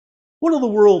One of the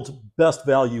world's best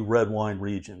value red wine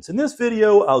regions. In this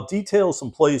video, I'll detail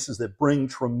some places that bring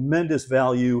tremendous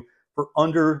value for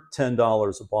under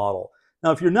 $10 a bottle. Now,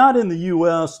 if you're not in the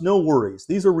US, no worries.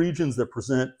 These are regions that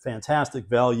present fantastic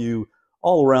value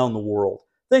all around the world.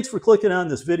 Thanks for clicking on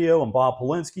this video. I'm Bob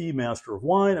Paulinski, Master of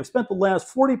Wine. I've spent the last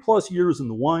 40 plus years in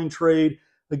the wine trade,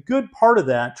 a good part of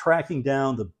that tracking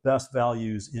down the best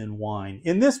values in wine.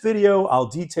 In this video, I'll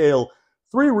detail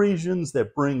 3 regions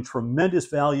that bring tremendous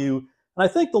value, and I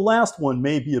think the last one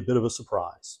may be a bit of a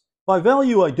surprise. By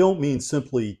value, I don't mean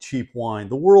simply cheap wine.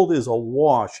 The world is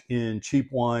awash in cheap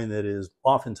wine that is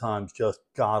oftentimes just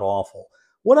god-awful.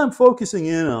 What I'm focusing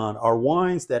in on are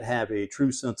wines that have a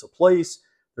true sense of place,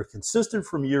 they're consistent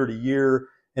from year to year,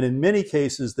 and in many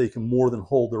cases, they can more than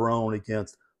hold their own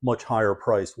against much higher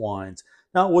priced wines.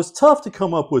 Now, it was tough to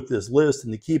come up with this list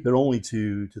and to keep it only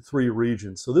to 3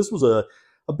 regions. So this was a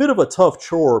bit of a tough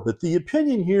chore, but the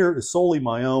opinion here is solely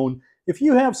my own. If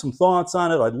you have some thoughts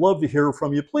on it, I'd love to hear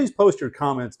from you. Please post your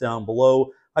comments down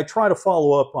below. I try to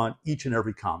follow up on each and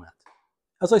every comment.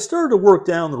 As I started to work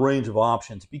down the range of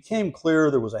options, it became clear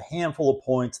there was a handful of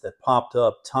points that popped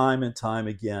up time and time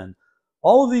again.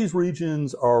 All of these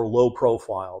regions are low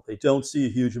profile. They don't see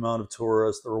a huge amount of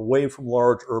tourists. They're away from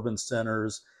large urban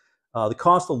centers. The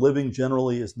cost of living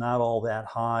generally is not all that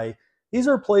high. These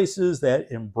are places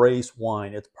that embrace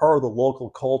wine. It's part of the local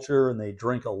culture and they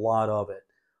drink a lot of it.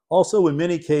 Also, in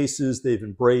many cases, they've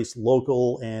embraced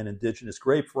local and indigenous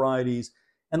grape varieties.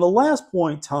 And the last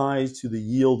point ties to the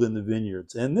yield in the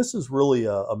vineyards. And this is really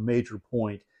a major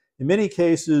point. In many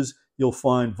cases, you'll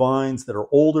find vines that are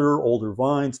older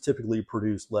vines typically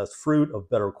produce less fruit of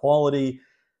better quality.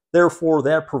 Therefore,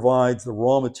 that provides the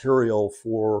raw material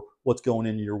for what's going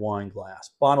into your wine glass.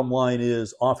 Bottom line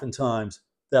is, oftentimes,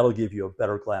 that'll give you a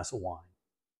better glass of wine.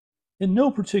 In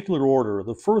no particular order,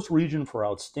 the first region for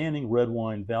outstanding red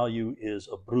wine value is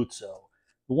Abruzzo.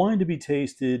 The wine to be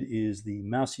tasted is the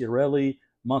Masciarelli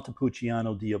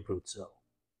Montepulciano di Abruzzo.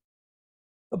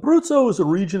 Abruzzo is a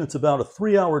region that's about a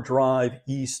 3-hour drive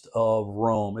east of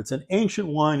Rome. It's an ancient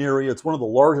wine area. It's one of the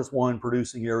largest wine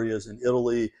producing areas in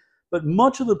Italy, but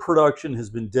much of the production has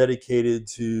been dedicated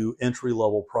to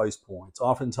entry-level price points.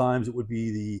 Oftentimes it would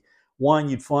be the wine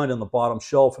you'd find on the bottom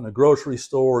shelf in a grocery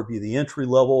store, it'd be the entry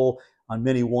level on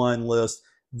many wine lists.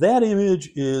 That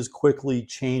image is quickly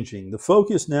changing. The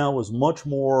focus now is much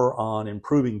more on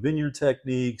improving vineyard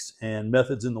techniques and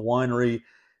methods in the winery,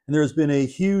 and there's been a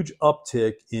huge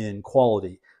uptick in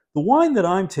quality. The wine that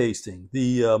I'm tasting,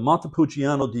 the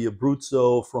Montepulciano di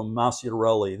Abruzzo from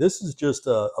Masciarelli, this is just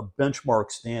a benchmark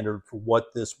standard for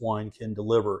what this wine can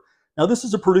deliver. Now, this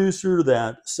is a producer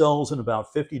that sells in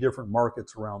about 50 different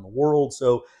markets around the world,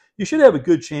 so you should have a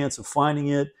good chance of finding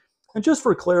it. And just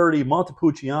for clarity,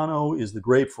 Montepulciano is the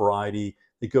grape variety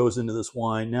that goes into this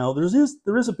wine. Now, there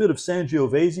is a bit of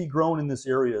Sangiovese grown in this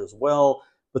area as well,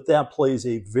 but that plays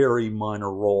a very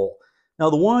minor role. Now,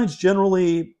 the wines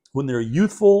generally, when they're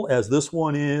youthful, as this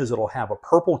one is, it'll have a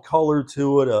purple color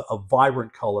to it, a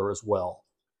vibrant color as well.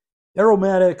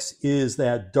 Aromatics is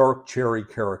that dark cherry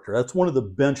character. That's one of the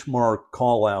benchmark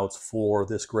callouts for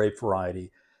this grape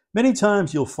variety. Many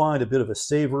times you'll find a bit of a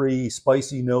savory,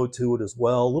 spicy note to it as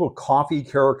well, a little coffee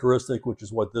characteristic, which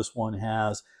is what this one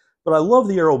has. But I love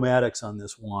the aromatics on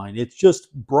this wine. It's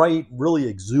just bright, really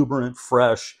exuberant,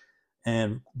 fresh,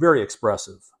 and very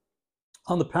expressive.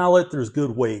 On the palate, there's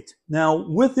good weight. Now,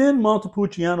 within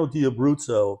Montepulciano di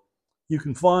Abruzzo, you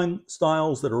can find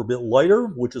styles that are a bit lighter,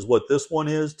 which is what this one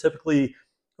is, typically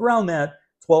around that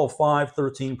 12.5,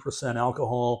 13%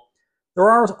 alcohol. There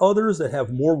are others that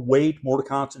have more weight, more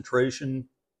concentration.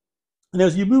 And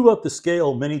as you move up the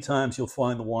scale, many times you'll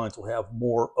find the wines will have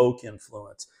more oak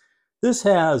influence. This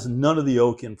has none of the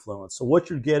oak influence. So what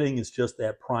you're getting is just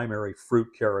that primary fruit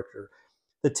character.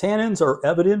 The tannins are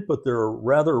evident, but they're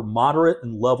rather moderate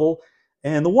and level.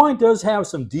 And the wine does have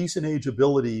some decent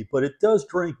ageability, but it does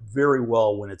drink very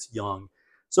well when it's young.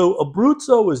 So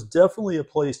Abruzzo is definitely a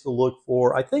place to look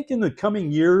for. I think in the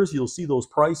coming years, you'll see those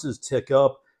prices tick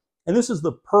up. And this is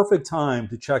the perfect time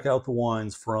to check out the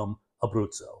wines from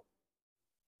Abruzzo.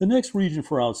 The next region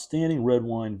for outstanding red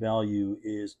wine value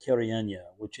is Cariagna,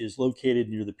 which is located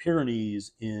near the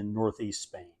Pyrenees in northeast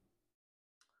Spain.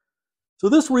 So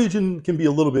this region can be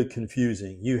a little bit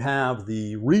confusing. You have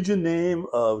the region name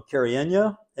of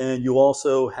Cariagna, and you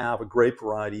also have a grape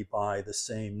variety by the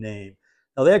same name.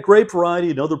 Now that grape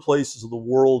variety in other places of the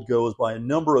world goes by a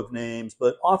number of names,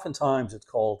 but oftentimes it's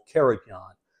called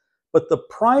Carignan. But the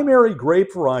primary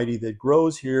grape variety that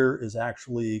grows here is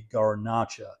actually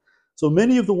Garnacha. So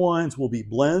many of the wines will be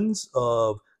blends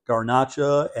of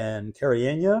Garnacha and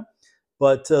Cariagna,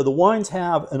 but the wines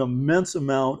have an immense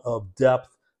amount of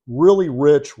depth, really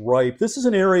rich, ripe. This is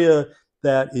an area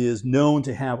that is known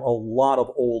to have a lot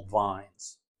of old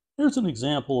vines. Here's an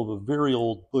example of a very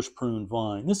old bush prune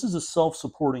vine. This is a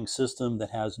self-supporting system that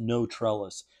has no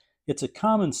trellis. It's a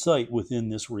common sight within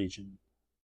this region.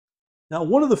 Now,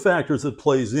 one of the factors that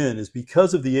plays in is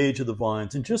because of the age of the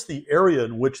vines and just the area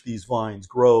in which these vines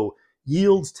grow,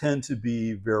 yields tend to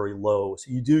be very low.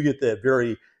 So you do get that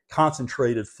very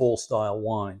concentrated full style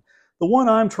wine. The one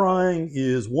I'm trying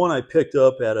is one I picked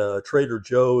up at a Trader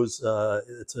Joe's.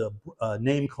 It's a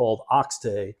name called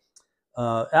Oxtay.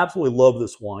 Absolutely love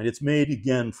this wine. It's made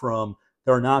again from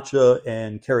Garnacha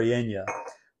and Cariñena.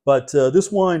 But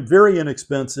this wine, very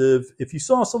inexpensive. If you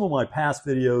saw some of my past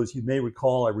videos, you may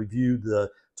recall I reviewed the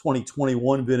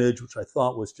 2021 vintage, which I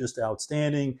thought was just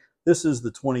outstanding. This is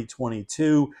the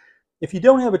 2022. If you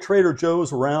don't have a Trader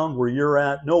Joe's around where you're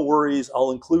at, no worries. I'll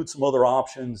include some other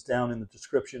options down in the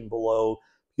description below,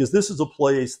 because this is a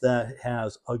place that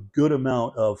has a good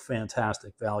amount of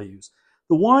fantastic values.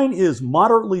 The wine is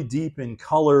moderately deep in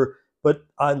color, but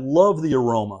I love the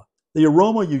aroma. The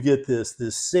aroma, you get this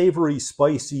savory,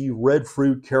 spicy, red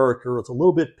fruit character. It's a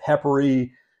little bit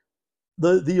peppery.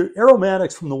 The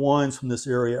aromatics from the wines from this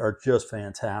area are just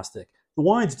fantastic. The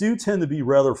wines do tend to be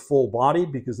rather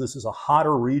full-bodied because this is a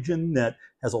hotter region that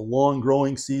has a long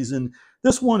growing season.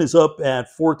 This one is up at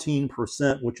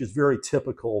 14%, which is very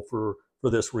typical for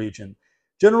this region.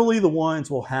 Generally, the wines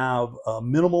will have a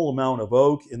minimal amount of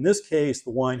oak. In this case,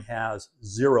 the wine has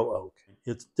 0 oak.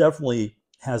 It's definitely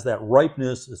has that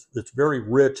ripeness. It's very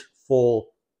rich, full,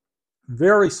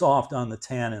 very soft on the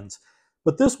tannins.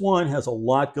 But this wine has a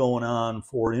lot going on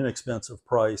for an inexpensive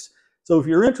price. So if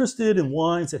you're interested in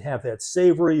wines that have that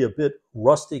savory, a bit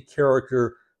rustic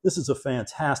character, this is a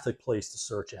fantastic place to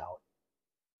search out.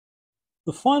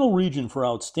 The final region for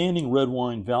outstanding red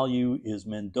wine value is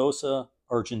Mendoza,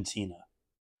 Argentina.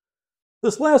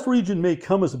 This last region may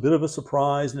come as a bit of a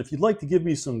surprise, and if you'd like to give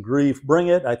me some grief, bring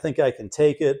it. I think I can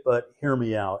take it, but hear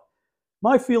me out.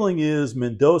 My feeling is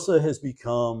Mendoza has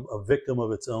become a victim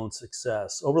of its own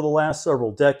success. Over the last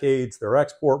several decades, their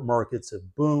export markets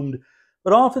have boomed,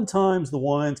 but oftentimes the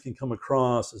wines can come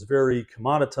across as very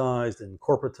commoditized and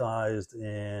corporatized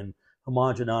and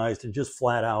homogenized and just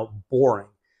flat out boring.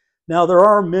 Now, there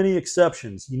are many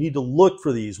exceptions. You need to look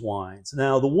for these wines.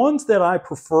 Now, the ones that I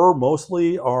prefer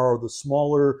mostly are the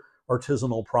smaller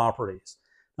artisanal properties.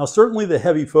 Now, certainly the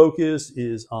heavy focus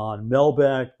is on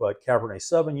Malbec, but Cabernet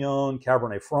Sauvignon,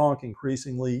 Cabernet Franc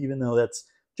increasingly, even though that's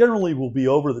generally will be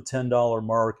over the $10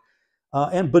 mark.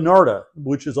 And Bonarda,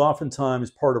 which is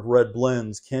oftentimes part of red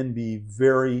blends, can be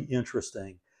very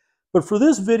interesting. But for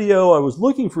this video, I was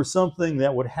looking for something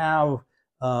that would have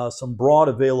some broad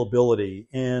availability.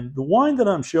 And the wine that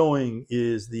I'm showing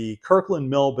is the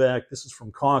Kirkland Malbec. This is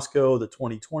from Costco, the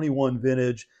 2021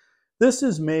 vintage. This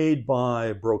is made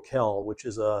by Broquel, which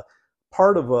is a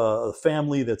part of a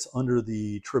family that's under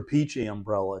the Trapiche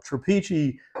umbrella.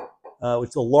 Trapiche, which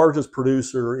is the largest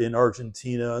producer in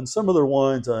Argentina, and some of their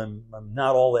wines I'm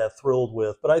not all that thrilled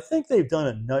with, but I think they've done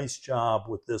a nice job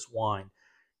with this wine.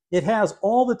 It has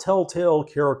all the telltale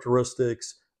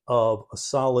characteristics of a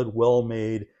solid,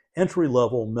 well-made,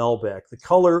 entry-level Malbec. The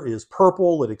color is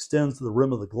purple. It extends to the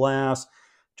rim of the glass.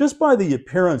 Just by the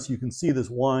appearance, you can see this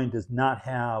wine does not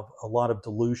have a lot of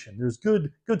dilution. There's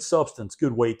good substance,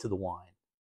 good weight to the wine.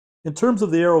 In terms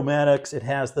of the aromatics, it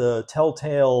has the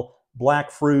telltale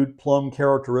black fruit, plum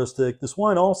characteristic. This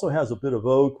wine also has a bit of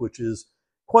oak, which is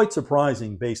quite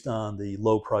surprising based on the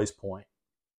low price point.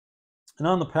 And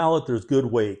on the palate, there's good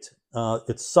weight.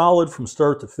 It's solid from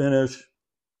start to finish.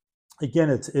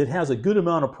 Again, it has a good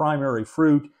amount of primary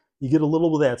fruit. You get a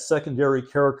little of that secondary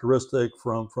characteristic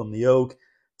from the oak.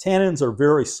 Tannins are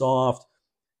very soft,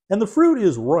 and the fruit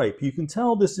is ripe. You can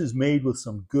tell this is made with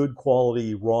some good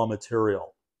quality raw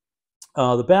material.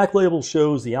 The back label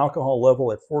shows the alcohol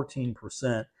level at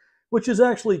 14%, which is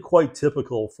actually quite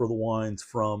typical for the wines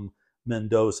from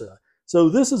Mendoza. So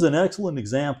this is an excellent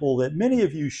example that many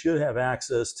of you should have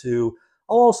access to.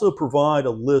 I'll also provide a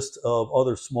list of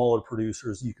other smaller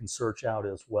producers you can search out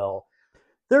as well.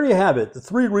 There you have it, the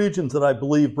 3 regions that I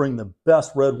believe bring the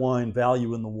best red wine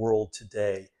value in the world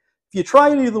today. If you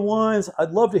try any of the wines,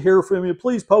 I'd love to hear from you.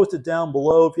 Please post it down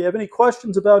below. If you have any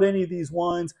questions about any of these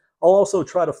wines, I'll also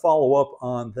try to follow up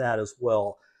on that as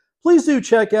well. Please do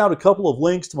check out a couple of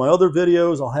links to my other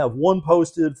videos. I'll have one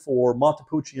posted for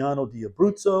Montepulciano di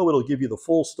Abruzzo. It'll give you the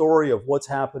full story of what's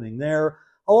happening there.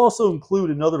 I'll also include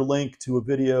another link to a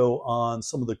video on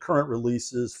some of the current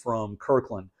releases from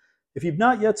Kirkland. If you've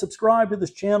not yet subscribed to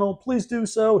this channel, please do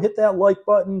so. Hit that like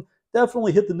button.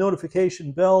 definitely hit the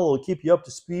notification bell. It'll keep you up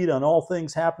to speed on all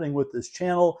things happening with this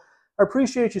channel. I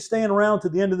appreciate you staying around to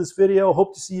the end of this video.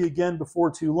 Hope to see you again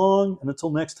before too long. And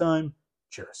until next time,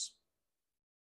 cheers.